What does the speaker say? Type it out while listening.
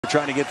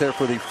Trying to get there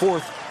for the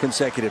 4th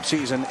consecutive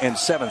season and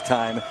 7th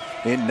time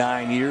in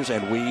 9 years,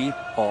 and we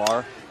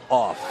are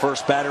off.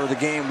 First batter of the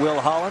game, Will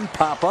Holland,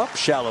 pop up,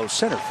 shallow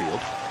center field.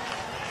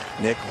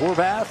 Nick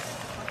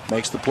Horvath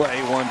makes the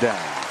play, 1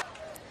 down.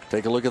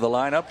 Take a look at the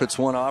lineup. It's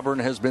one Auburn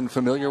has been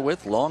familiar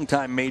with.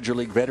 Longtime Major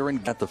League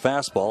veteran at the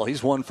fastball.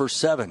 He's 1 for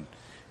 7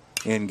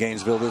 in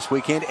Gainesville this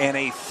weekend, and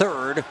a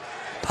 3rd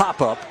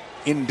pop-up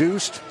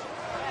induced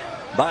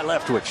by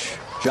Leftwich.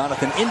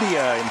 Jonathan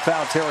India in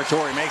foul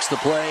territory makes the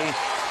play.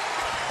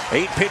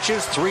 8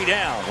 pitches, 3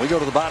 down. We go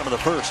to the bottom of the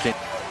 1st.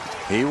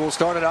 He will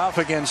start it off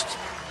against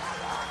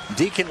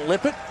Deacon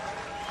Lippett,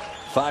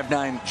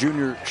 5'9"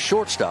 junior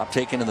shortstop,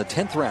 taken in the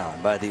 10th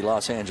round by the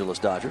Los Angeles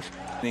Dodgers.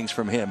 Innings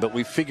from him, but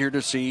we figure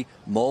to see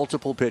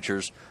multiple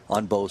pitchers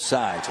on both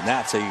sides, and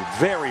that's a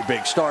very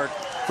big start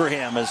for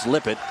him as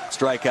Lippett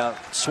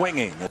strikeout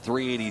swinging at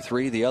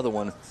 383. The other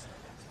one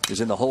is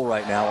in the hole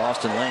right now,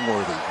 Austin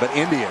Langworthy. But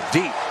India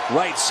deep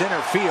right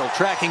center field,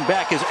 tracking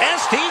back is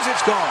Estes.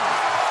 It's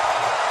gone.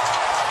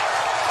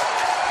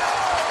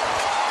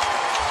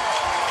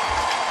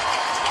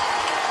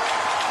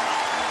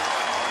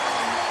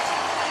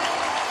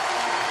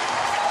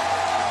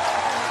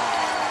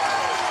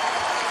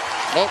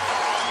 Oh,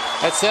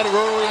 I said it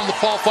earlier in the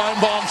Paul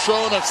Feinbaum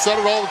show, and I've said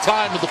it all the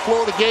time. If the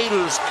Florida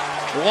Gators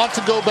want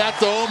to go back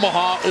to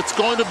Omaha, it's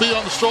going to be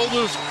on the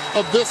shoulders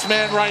of this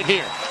man right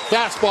here.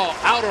 Fastball,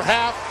 outer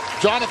half,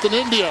 Jonathan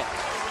India.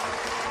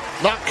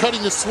 Not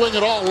cutting his swing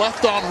at all,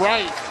 left on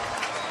right.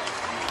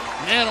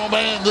 Man, oh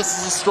man, this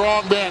is a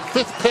strong man.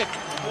 5th pick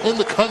in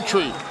the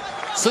country.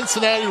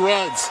 Cincinnati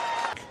Reds.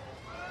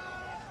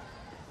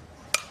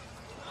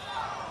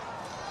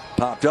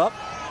 Popped up,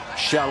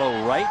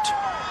 shallow right.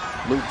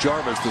 Luke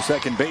Jarvis, the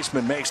second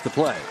baseman, makes the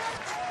play.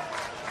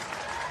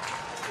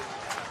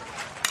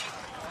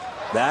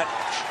 That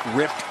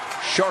ripped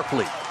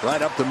sharply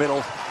right up the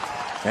middle,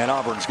 and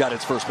Auburn's got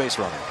its first base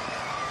runner.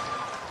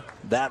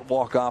 That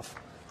walk-off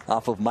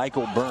of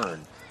Michael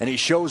Byrne, and he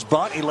shows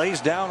bunt. He lays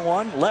down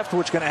one.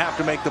 Leftwich going to have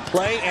to make the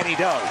play, and he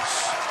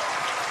does.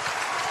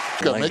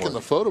 Making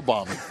the photo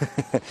bombing.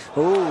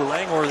 Ooh,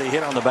 Langworthy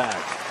hit on the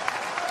back.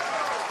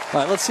 All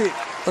right, let's see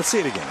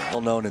it again.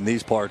 Well known in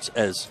these parts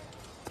as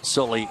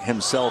Sully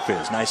himself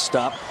is. Nice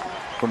stop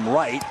from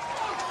right,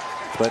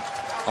 but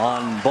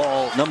on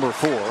ball number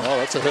 4. Oh,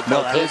 that's a hit.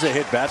 No, that is a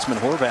hit. Batsman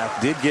Horvath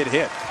did get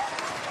hit.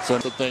 So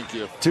thank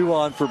you. 2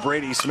 on for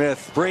Brady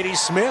Smith. Brady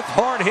Smith,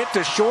 hard hit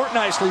to short.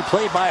 Nicely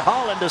played by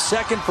Holland to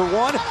second for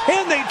 1,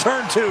 and they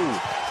turn 2.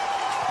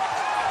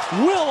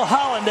 Will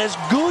Holland, as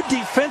good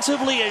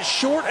defensively as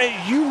short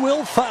as you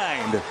will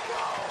find.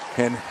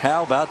 And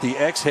how about the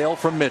exhale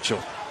from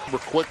Mitchell?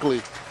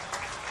 Quickly.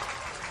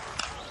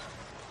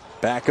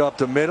 Back up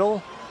the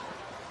middle.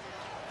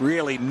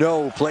 Really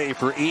no play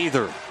for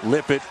either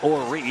Lippett or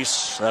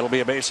Reese. That'll be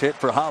a base hit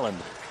for Holland.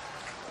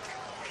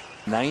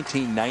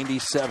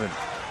 1997.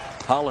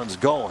 Holland's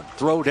going.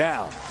 Throw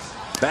down.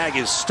 Bag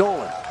is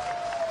stolen.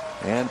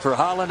 And for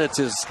Holland, it's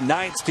his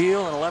 9th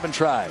steal and 11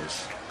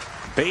 tries.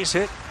 Base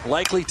hit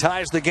likely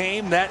ties the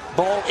game. That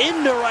ball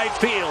into right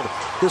field.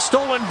 The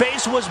stolen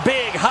base was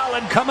big.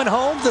 Holland coming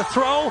home. The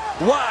throw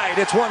wide.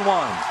 It's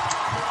 1-1.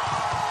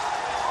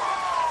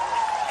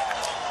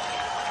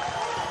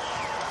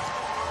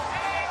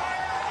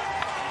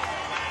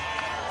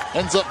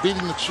 Ends up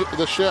beating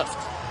the shift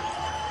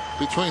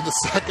between the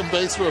second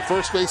baseman, or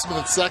first baseman,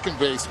 and second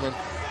baseman.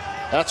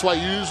 That's why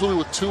usually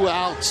with 2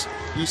 outs,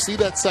 you see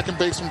that second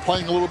baseman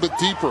playing a little bit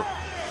deeper.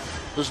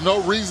 There's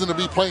no reason to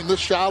be playing this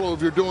shallow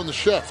if you're doing the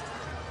shift.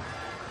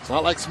 It's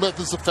not like Smith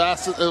is the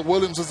fastest,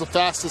 Williams is the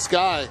fastest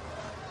guy.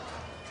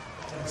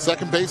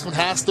 Second baseman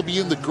has to be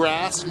in the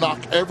grass, knock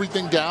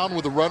everything down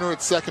with a runner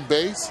at second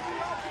base.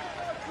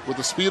 With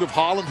the speed of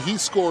Holland, he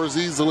scores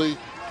easily.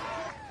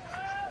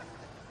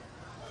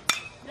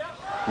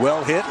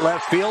 Well hit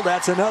left field.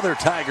 That's another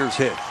Tigers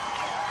hit.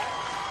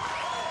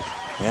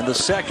 And the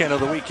second of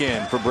the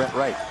weekend for Brett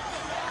Wright.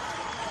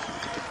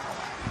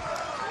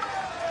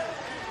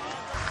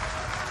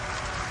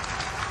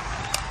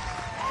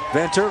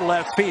 Venter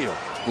left field.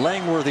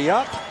 Langworthy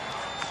up.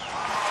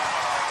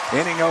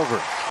 Inning over.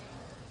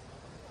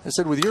 I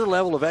said, with your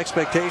level of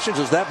expectations,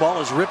 as that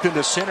ball is ripped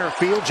into center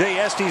field, Jay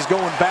Estes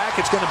going back.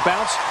 It's going to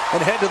bounce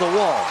and head to the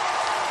wall.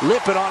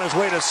 Lippett on his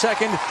way to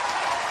second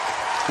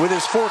with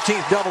his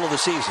 14th double of the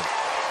season.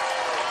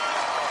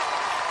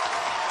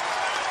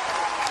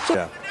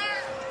 Yeah.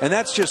 And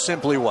that's just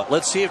simply what?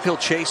 Let's see if he'll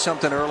chase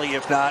something early.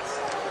 If not,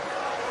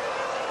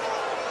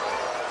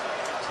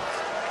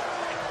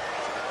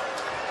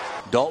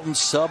 Dalton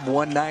sub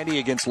 190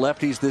 against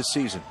lefties this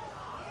season.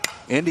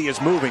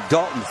 India's moving.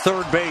 Dalton,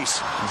 third base.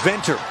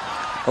 Venter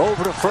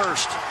over to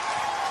first.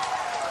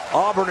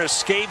 Auburn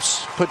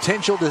escapes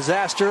potential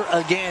disaster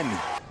again.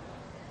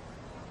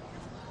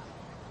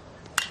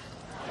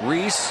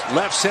 Reese,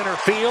 left center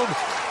field,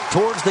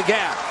 towards the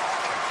gap.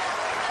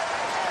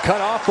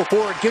 Cut off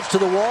before it gets to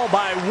the wall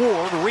by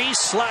Ward. Reese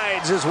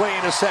slides his way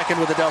into second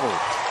with a double.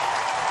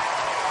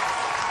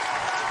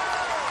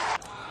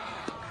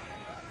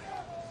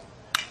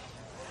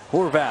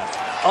 Horvath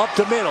up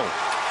the middle.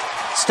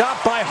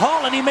 Stopped by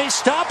Holland. He may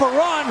stop a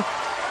run.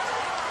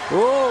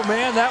 Oh,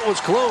 man, that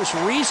was close.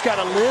 Reese got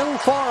a little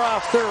far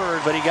off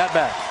third, but he got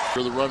back.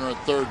 For the runner at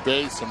third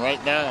base, and right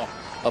now,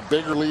 a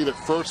bigger lead at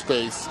first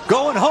base.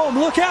 Going home,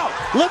 look out.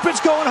 Lippitt's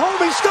going home,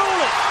 he stole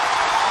it.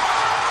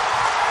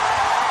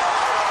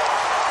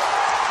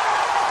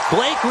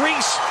 Blake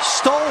Reese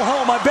stole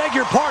home, I beg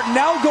your pardon.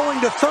 Now going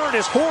to third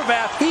is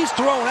Horvath, he's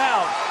thrown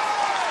out.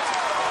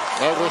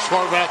 I wish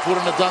Horvath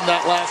wouldn't have done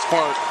that last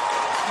part.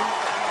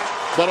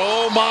 But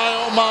oh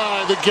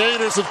my, the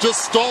Gators have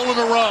just stolen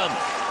a run.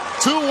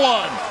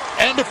 2-1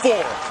 and a 4.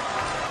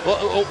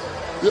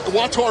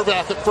 Watch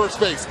Horvath at first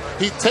base.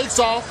 He takes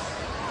off,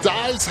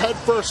 dives head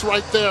first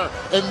right there,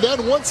 and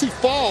then once he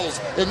falls,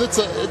 and it's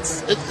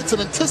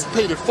an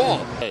anticipated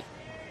fall.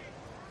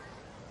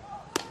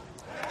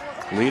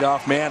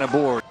 Leadoff man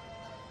aboard.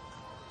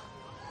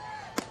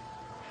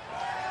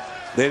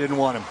 They didn't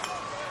want him.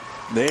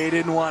 They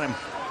didn't want him.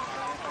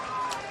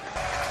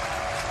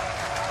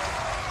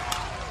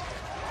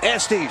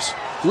 Estes,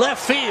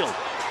 left field.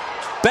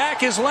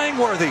 Back is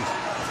Langworthy.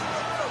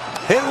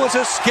 It was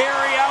a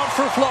scary out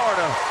for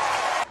Florida.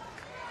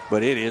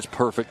 But it is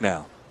perfect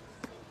now.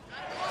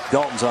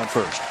 Dalton's on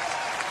first.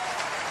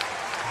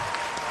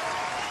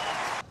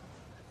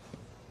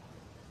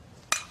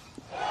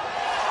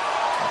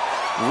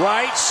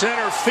 Right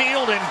center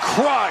field and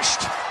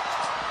crushed.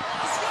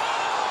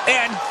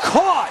 And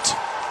caught.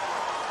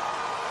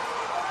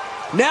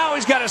 Now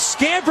he's got to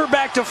scamper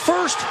back to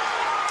first.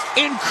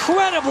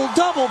 Incredible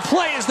double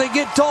play as they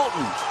get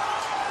Dalton.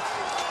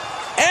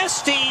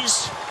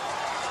 Estes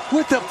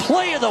with the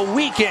play of the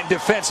weekend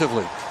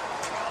defensively.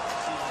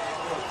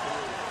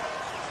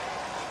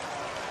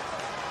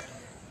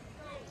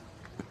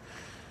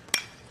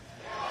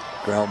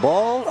 Ground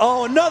ball.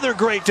 Oh, another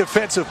great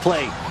defensive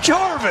play.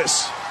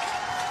 Jarvis.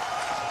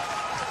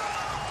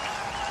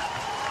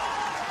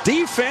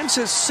 Defense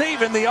is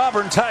saving the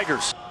Auburn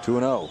Tigers.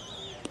 2-0.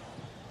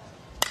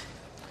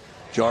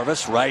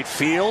 Jarvis, right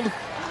field.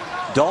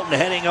 Dalton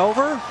heading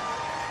over.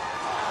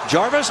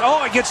 Jarvis,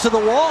 oh, it gets to the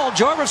wall.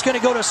 Jarvis going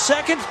to go to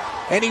second,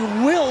 and he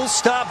will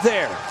stop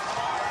there.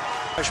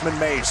 Freshman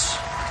Mace.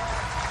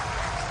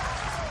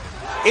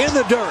 In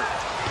the dirt.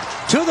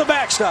 To the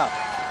backstop.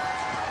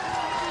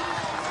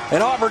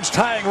 And Auburn's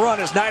tying run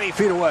is 90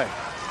 feet away.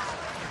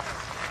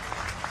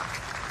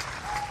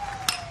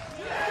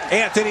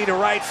 Anthony to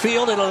right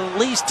field. It'll at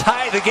least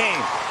tie the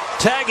game.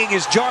 Tagging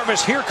is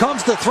Jarvis. Here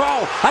comes the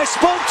throw. I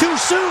spoke too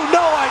soon.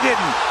 No, I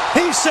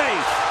didn't. He's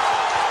safe.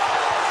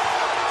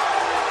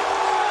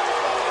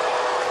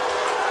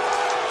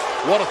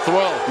 What a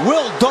throw.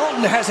 Will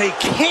Dalton has a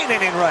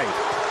cannon in right.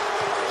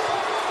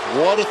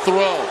 What a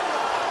throw.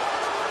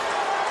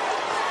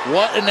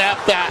 What an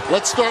at-bat.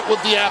 Let's start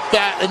with the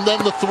at-bat and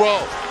then the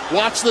throw.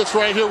 Watch this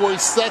right here where he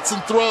sets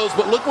and throws,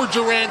 but look where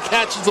Duran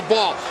catches the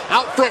ball.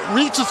 Out front,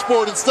 reaches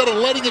for it instead of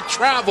letting it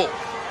travel.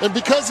 And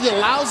because he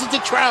allows it to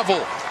travel,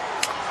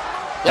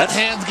 that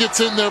hand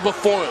gets in there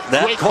before it.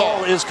 That Great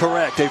call is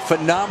correct. A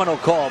phenomenal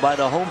call by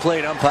the home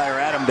plate umpire,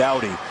 Adam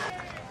Dowdy.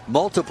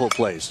 Multiple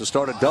plays to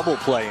start a double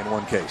play in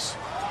one case.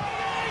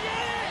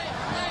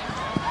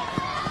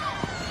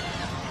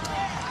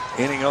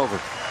 Inning over.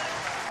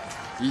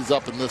 He's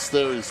up in this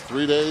series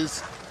 3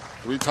 days,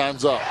 3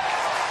 times up.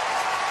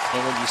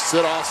 And when you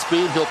sit off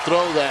speed, he'll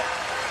throw that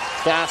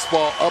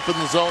fastball up in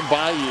the zone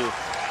by you.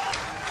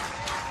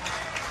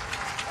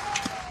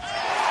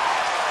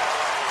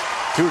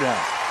 2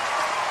 down.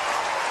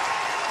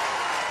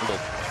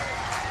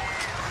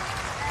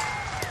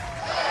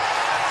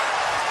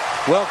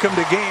 Welcome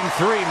to game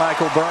 3,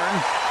 Michael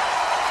Byrne.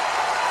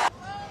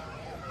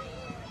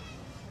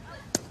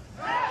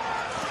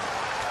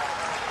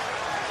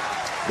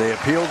 They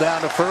appeal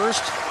down to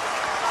first.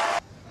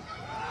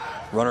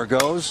 Runner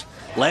goes.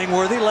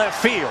 Langworthy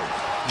left field.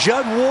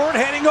 Judd Ward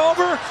heading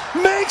over.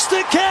 Makes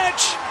the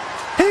catch.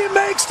 He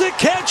makes the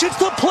catch. It's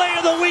the play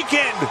of the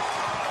weekend.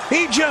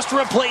 He just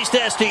replaced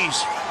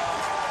Estes.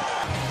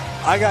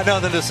 I got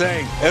nothing to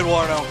say,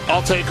 Eduardo.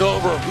 I'll take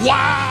over.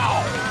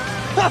 Wow!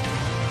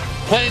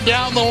 Playing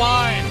down the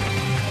line.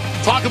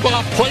 Talk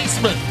about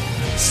placement.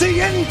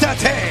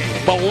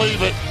 Siéntate.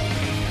 Believe it.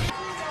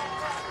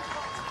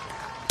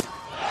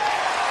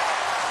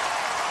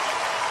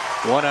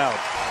 One out.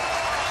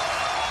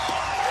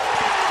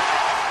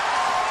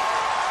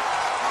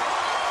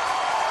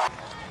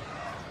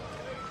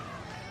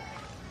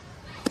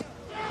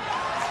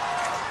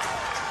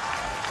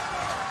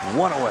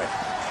 One away.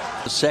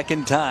 The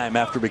second time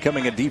after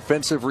becoming a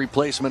defensive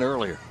replacement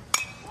earlier.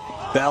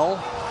 Bell,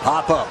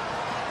 pop up.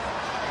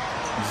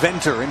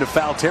 Venter into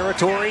foul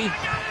territory.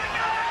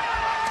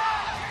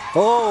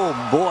 Oh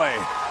boy.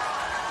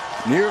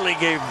 Nearly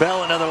gave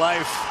Bell another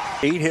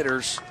life. 8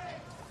 hitters.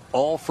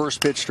 All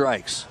first pitch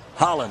strikes.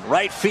 Holland,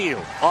 right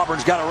field.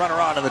 Auburn's got a runner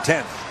on in the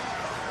 10th.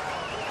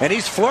 And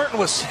he's flirting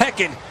with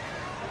second.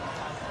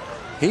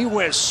 He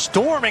was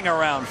storming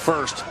around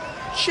first.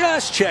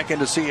 Just checking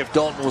to see if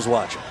Dalton was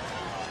watching.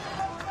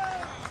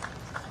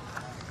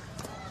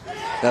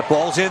 That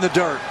ball's in the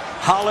dirt.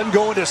 Holland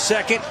going to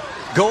second.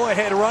 Go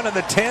ahead run in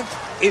the 10th.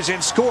 is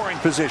in scoring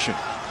position.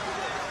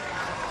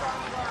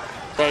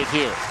 Right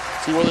here.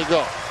 See where they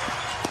go.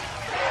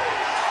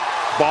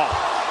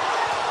 Ball.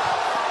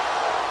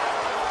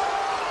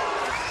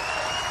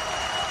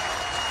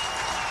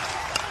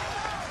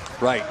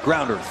 Right,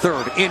 grounder,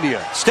 third,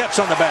 India, steps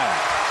on the bag.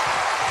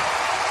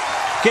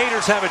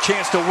 Gators have a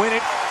chance to win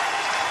it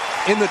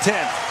in the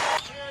 10th.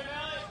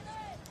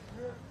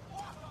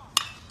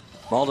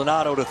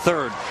 Maldonado to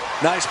third.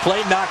 Nice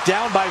play, knocked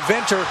down by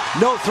Venter,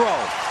 no throw.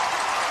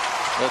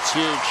 That's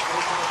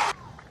huge.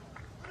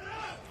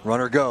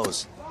 Runner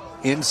goes.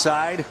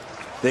 Inside,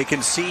 they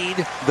concede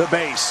the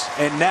base,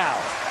 and now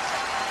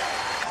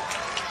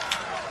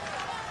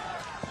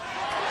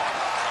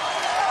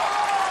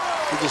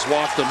He just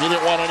walked him. He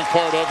didn't want any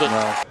part of it.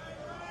 no.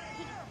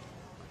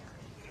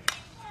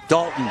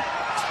 Dalton.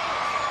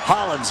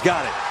 Holland's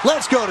got it.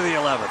 Let's go to the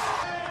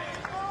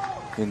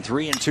 11th. In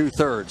 3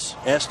 2/3.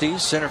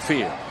 Estes, center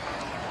field.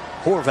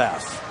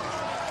 Horvath.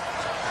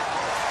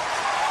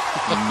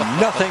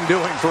 Nothing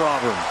doing for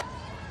Auburn.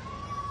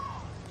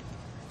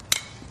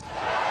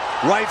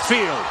 Right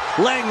field.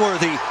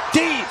 Langworthy.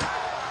 Deep.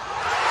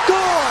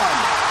 Gone.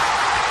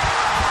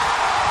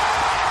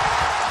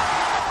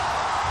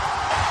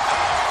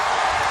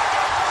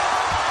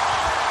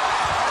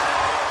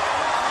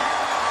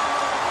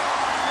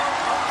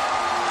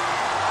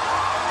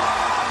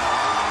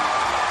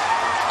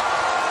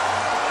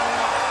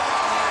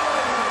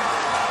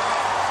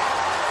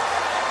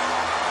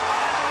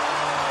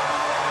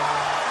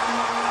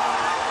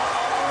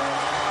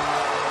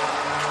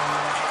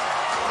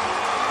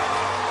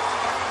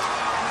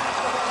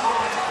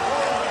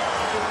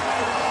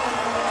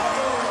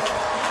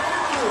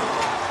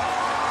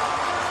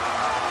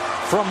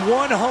 From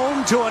one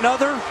home to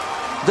another,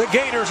 the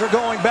Gators are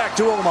going back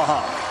to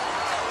Omaha.